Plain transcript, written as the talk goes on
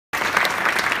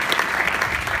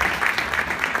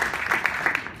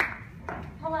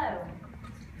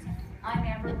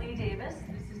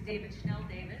David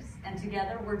Schnell-Davis, and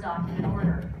together we're Document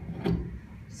Order.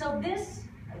 So this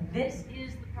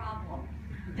is the problem.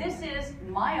 This is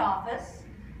my office.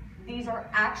 These are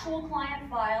actual client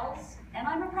files, and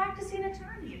I'm a practicing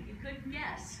attorney, if you couldn't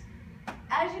guess.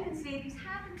 As you can see, these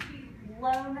happen to be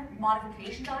loan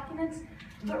modification documents,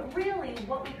 but really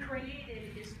what we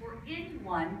created is for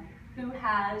anyone who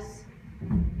has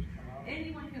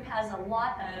a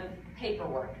lot of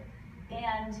paperwork.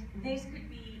 And these could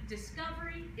be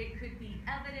discovery, it could be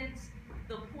evidence.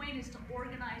 The point is to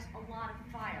organize a lot of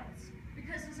files.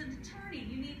 Because as an attorney,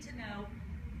 you need to know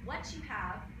what you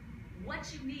have,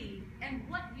 what you need, and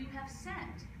what you have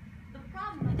sent. The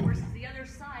problem, of course, is the other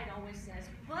side always says,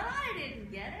 but I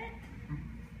didn't get it.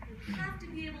 You have to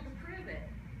be able to prove it.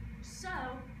 So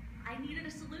I needed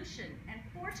a solution, and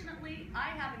fortunately, I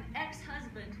have an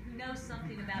ex-husband who knows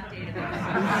something about databases.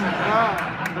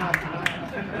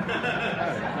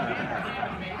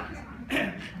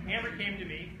 Amber came to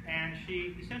me, and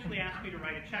she essentially asked me to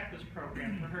write a checklist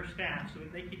program for her staff so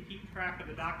that they could keep track of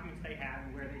the documents they had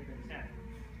and where they'd been sent.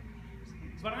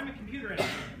 But I'm a computer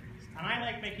engineer, and I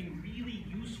like making really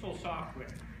useful software.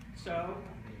 So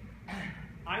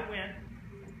I went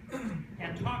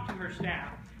and talked to her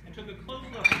staff and took a close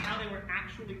look at how they were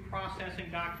actually processing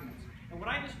documents. And what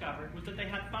I discovered was that they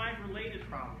had 5 related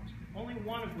problems, only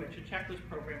one of which a checklist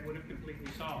program would have completely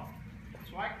solved.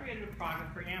 So I created a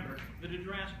product for Amber that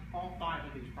addressed all 5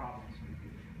 of these problems.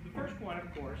 The first one,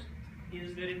 of course,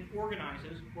 is that it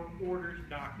organizes or orders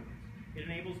documents. It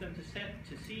enables them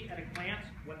to see at a glance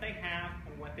what they have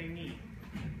and what they need.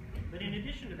 But in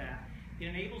addition to that, it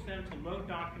enables them to load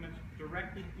documents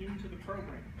directly into the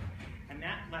program. And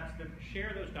that lets them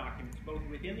share those documents both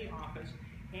within the office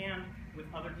and with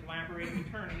other collaborating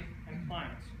attorneys and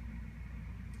clients.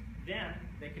 Then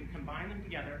they can combine them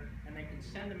together and they can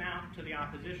send them out to the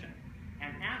opposition.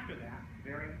 And after that,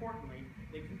 very importantly,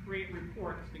 they can create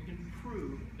reports that can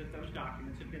prove that those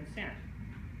documents have been sent.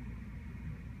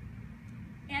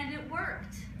 And it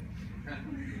worked.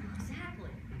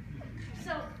 Exactly.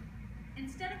 So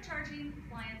instead of charging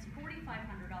clients $4,500,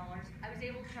 I was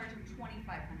able to charge them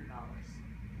 $2,500.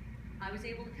 I was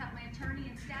able to cut my attorney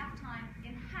and staff time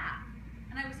in half,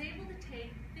 and I was able to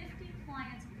take 50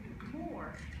 clients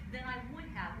more than I would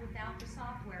have without the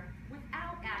software,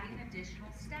 without adding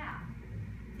additional staff.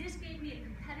 This gave me a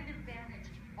competitive advantage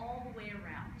all the way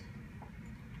around.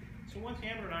 So once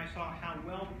Amber and I saw how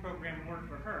well the program worked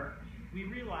for her, we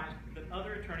realized that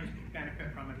other attorneys could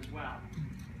benefit from it as well.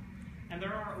 And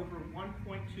there are over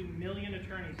 1.2 million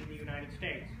attorneys in the United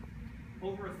States.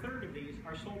 Over a third of these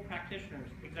are sole practitioners,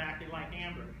 exactly like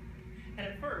Amber. And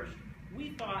at first,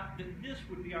 we thought that this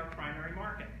would be our primary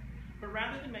market. But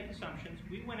rather than make assumptions,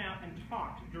 we went out and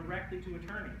talked directly to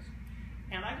attorneys.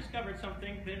 And I discovered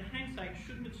something that in hindsight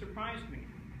shouldn't have surprised me.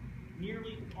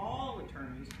 Nearly all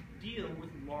attorneys deal with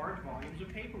large volumes of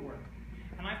paperwork.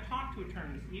 And I've talked to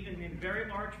attorneys, even in very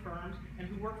large firms, and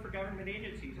who work for government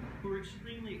agencies, who are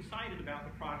extremely excited about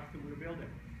the product that we're building.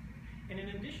 And in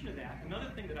addition to that, another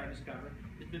thing that I discovered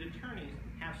is that attorneys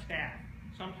have staff,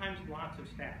 sometimes lots of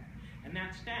staff. And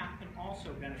that staff can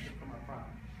also benefit from our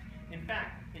product. In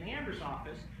fact, in Amber's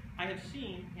office, I have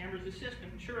seen Amber's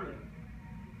assistant, Shirley.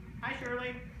 Hi,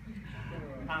 Shirley.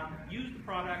 Use the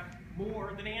product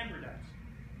more than Amber does.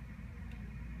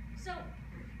 So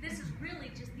this is really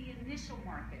just the initial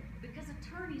market, because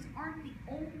attorneys aren't the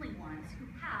only ones who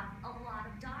have a lot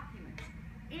of documents.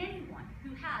 Anyone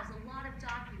who has a lot of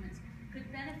documents could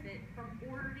benefit from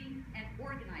ordering and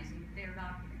organizing their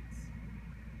documents.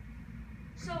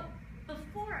 So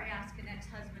before I asked an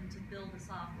ex-husband to build the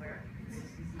software,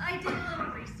 I did a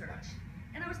little research,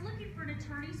 and I was looking for an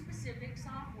attorney-specific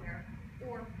software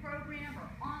or program or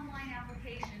online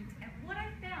application, and what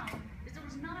I found is there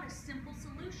was not a simple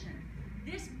solution.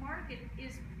 This market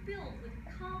is filled with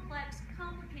complex,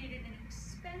 complicated, and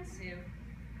expensive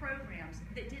programs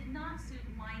that did not suit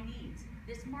my needs.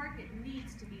 This market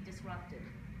needs to be disrupted.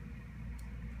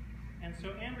 And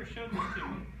so Amber showed this to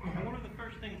me, and one of the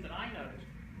first things that I noticed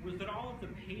was that all of the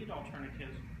paid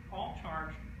alternatives all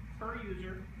charged per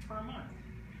user per month.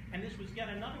 And this was yet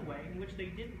another way in which they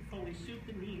didn't fully suit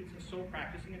the needs of sole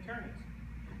practicing attorneys.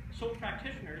 Sole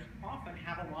practitioners often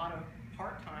have a lot of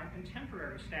part-time and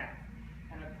temporary staff,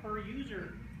 and a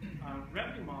per-user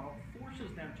revenue model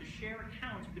forces them to share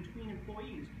accounts between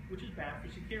employees, which is bad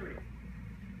for security.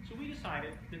 So we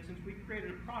decided that since we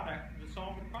created a product that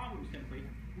solved the problem simply,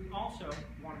 we also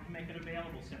wanted to make it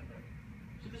available simply.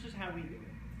 So this is how we do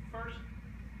it. First,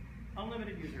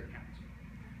 unlimited user accounts,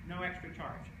 no extra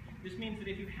charge. This means that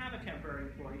if you have a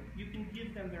temporary employee, you can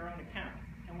give them their own account,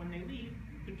 and when they leave,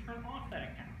 you can turn off that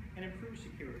account and improve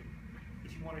security.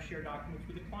 If you want to share documents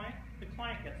with the client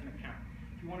gets an account.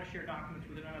 If you want to share documents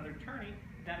with another attorney,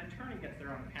 that attorney gets their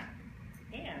own account.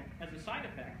 And as a side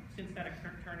effect, since that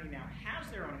attorney now has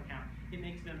their own account, it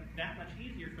makes them that much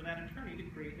easier for that attorney to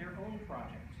create their own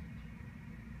projects.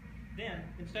 Then,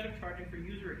 instead of charging for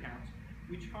user accounts,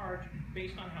 we charge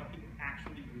based on how people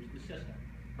actually use the system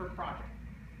per project.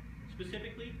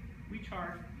 Specifically, we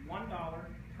charge $1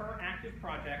 per active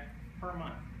project per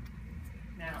month.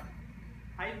 Now,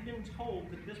 I've been told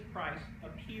that this price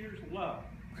appears low,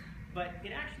 but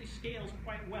it actually scales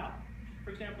quite well.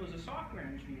 For example, as a software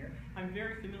engineer, I'm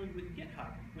very familiar with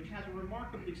GitHub, which has a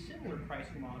remarkably similar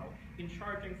pricing model in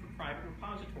charging for private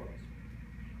repositories.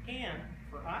 And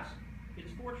for us,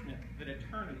 it's fortunate that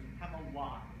attorneys have a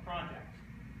lot of projects.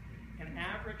 An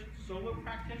average solo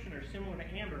practitioner similar to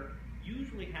Amber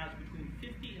usually has between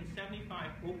 50 and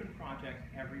 75 open projects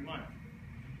every month.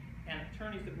 And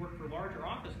attorneys that work for larger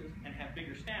offices and have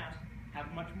bigger staffs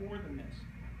have much more than this.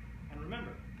 And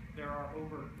remember, there are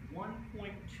over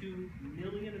 1.2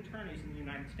 million attorneys in the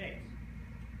United States.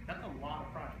 That's a lot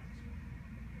of projects.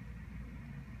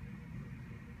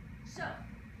 So,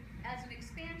 as an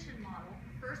expansion model,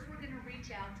 first we're going to reach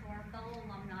out to our fellow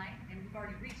alumni, and we've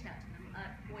already reached out to them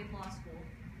at Boyd Law School,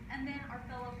 and then our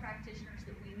fellow practitioners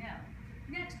that we know.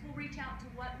 Next, we'll reach out to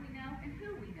what we know and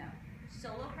who we know.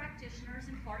 Solo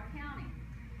practitioners in Clark County.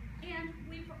 And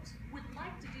we would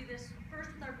like to do this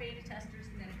first with our beta testers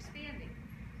and then expanding.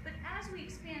 But as we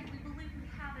expand, we believe we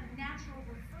have a natural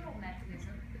referral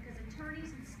mechanism because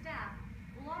attorneys and staff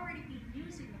will already be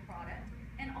using the product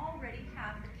and already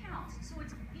have accounts. So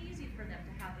it's easy for them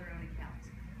to have their own accounts.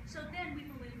 So then we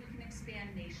believe we can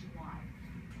expand nationwide.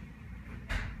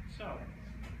 So,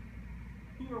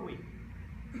 who are we?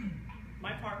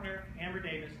 My partner, Amber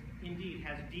Davis, indeed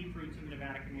has deep roots in the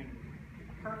Nevada community.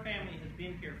 Her family has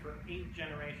been here for 8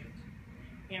 generations.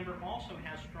 Amber also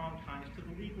has strong ties to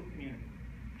the legal community.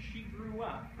 She grew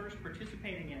up first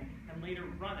participating in and later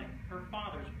running her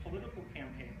father's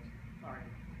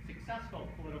successful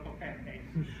political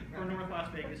campaigns for North Las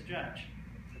Vegas judge.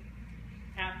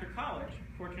 After college,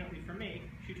 fortunately for me,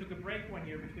 she took a break one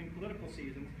year between political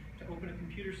seasons to open a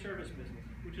computer service business,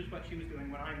 which is what she was doing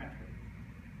when I met her.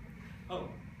 Oh,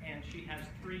 and she has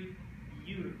 3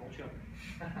 beautiful children.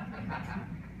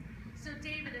 So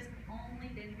David has only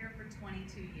been here for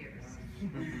 22 years.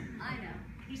 I know.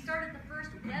 He started the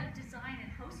first web design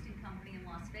and hosting company in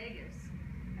Las Vegas.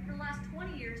 And for the last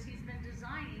 20 years, he's been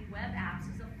designing web apps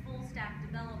as a full-stack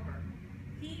developer.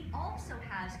 He also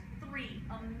has 3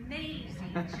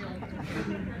 amazing children.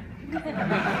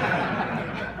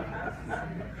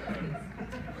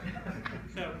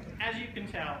 So, as you can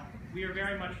tell, we are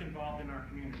very much involved in our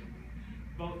community,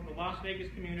 both the Las Vegas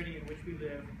community in which we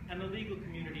live and the legal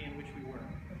community in which we work.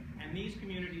 And these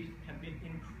communities have been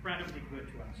incredibly good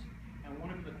to us. And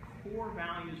one of the core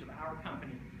values of our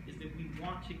company is that we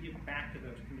want to give back to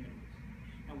those communities.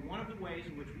 And one of the ways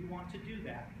in which we want to do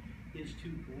that is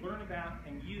to learn about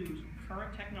and use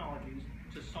current technologies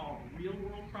to solve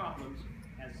real-world problems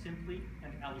as simply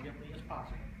and elegantly as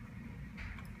possible.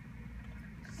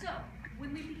 So,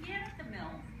 when we began at the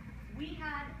mill, we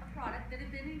had a product that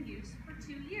had been in use for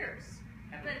 2 years,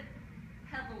 but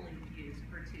heavily used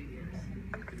for 2 years.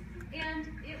 And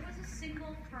it was a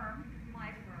single firm,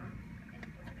 my firm,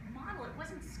 model. It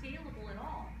wasn't scalable at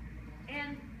all.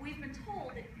 And we've been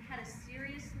told it had a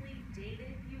seriously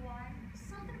dated UI,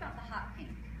 something about the hot pink.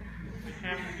 Which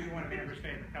happens to be one of Amber's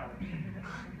favorite colors.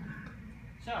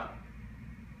 So,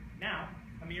 now,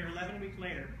 a mere 11 weeks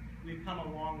later, we've come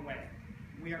a long way.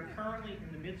 We are currently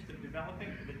in the midst of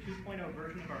developing the 2.0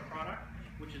 version of our product,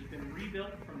 which has been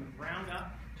rebuilt from the ground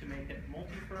up to make it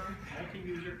multi-firm,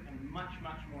 multi-user, and much,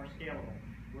 much more scalable.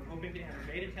 We're hoping to enter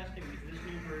beta testing with this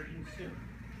new version soon.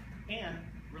 And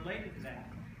related to that,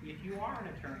 if you are an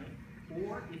attorney,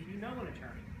 or if you know an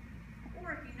attorney,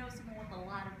 or if you know someone with a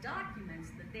lot of documents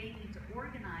that they need to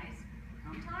organize,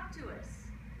 come talk to us.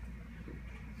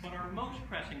 But our most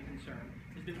pressing concern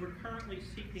is that we're currently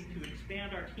seeking to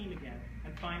expand our team again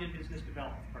and find a business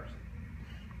development person.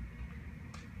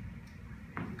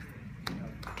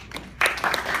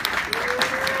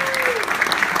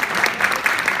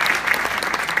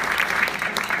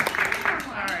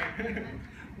 All right.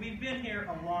 We've been here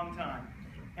a long time,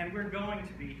 and we're going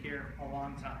to be here a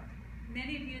long time.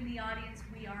 Many of you in the audience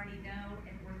we already know,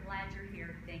 and we're glad you're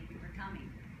here. Thank you for coming.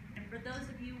 And for those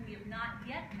of you we have not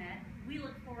yet met, we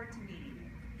look forward to meeting you.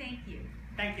 Thank you.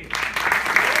 Thank you.